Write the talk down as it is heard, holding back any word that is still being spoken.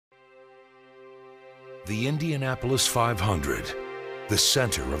The Indianapolis 500, the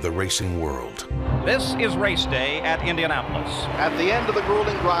center of the racing world. This is race day at Indianapolis. At the end of the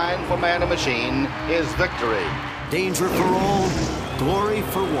grueling grind for man and machine is victory. Danger for all, glory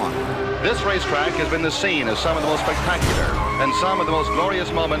for one. This racetrack has been the scene of some of the most spectacular and some of the most glorious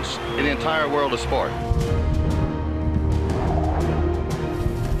moments in the entire world of sport.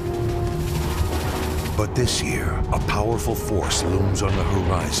 But this year, a powerful force looms on the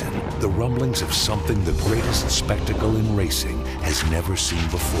horizon, the rumblings of something the greatest spectacle in racing has never seen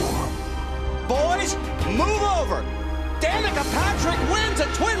before. Boys, move over! Danica Patrick wins a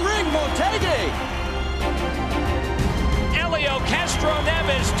twin ring Motegi! Elio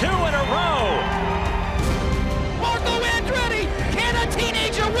Castro-Neves, 2 in a row! Marco Andretti, can a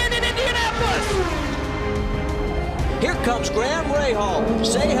teenager win in Indianapolis? Here comes Graham Rahal.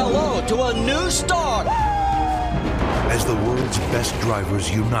 Say hello to a new star. As the world's best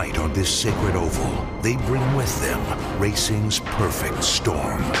drivers unite on this sacred oval, they bring with them racing's perfect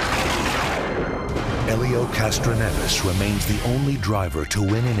storm. Elio Castro-Neves remains the only driver to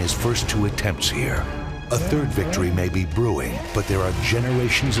win in his first 2 attempts here. A third victory may be brewing, but there are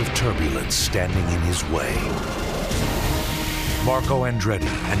generations of turbulence standing in his way. Marco Andretti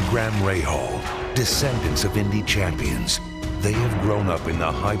and Graham Rahal, descendants of Indy champions, they have grown up in the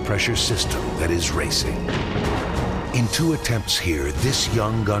high-pressure system that is racing. In 2 attempts here, this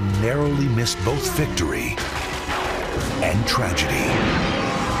young gun narrowly missed both victory and tragedy,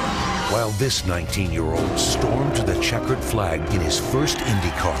 while this 19-year-old stormed to the checkered flag in his first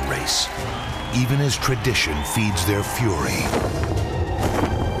IndyCar race, even as tradition feeds their fury.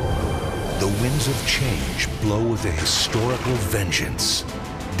 The winds of change blow with a historical vengeance.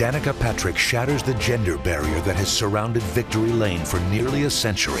 Danica Patrick shatters the gender barrier that has surrounded Victory Lane for nearly a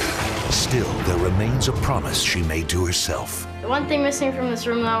century. Still, there remains a promise she made to herself. The one thing missing from this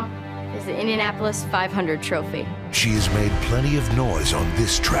room, though, is the Indianapolis 500 trophy. She has made plenty of noise on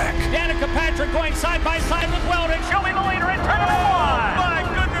this track. Danica Patrick going side by side with Weldon, showing the leader in turn number 1. My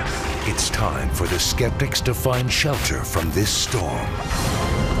goodness! It's time for the skeptics to find shelter from this storm.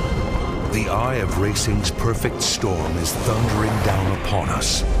 The eye of racing's perfect storm is thundering down upon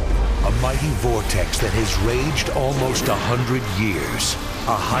us. A mighty vortex that has raged almost 100 years.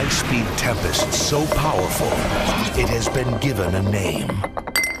 A high-speed tempest so powerful, it has been given a name.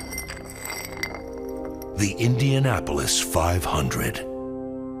 The Indianapolis 500.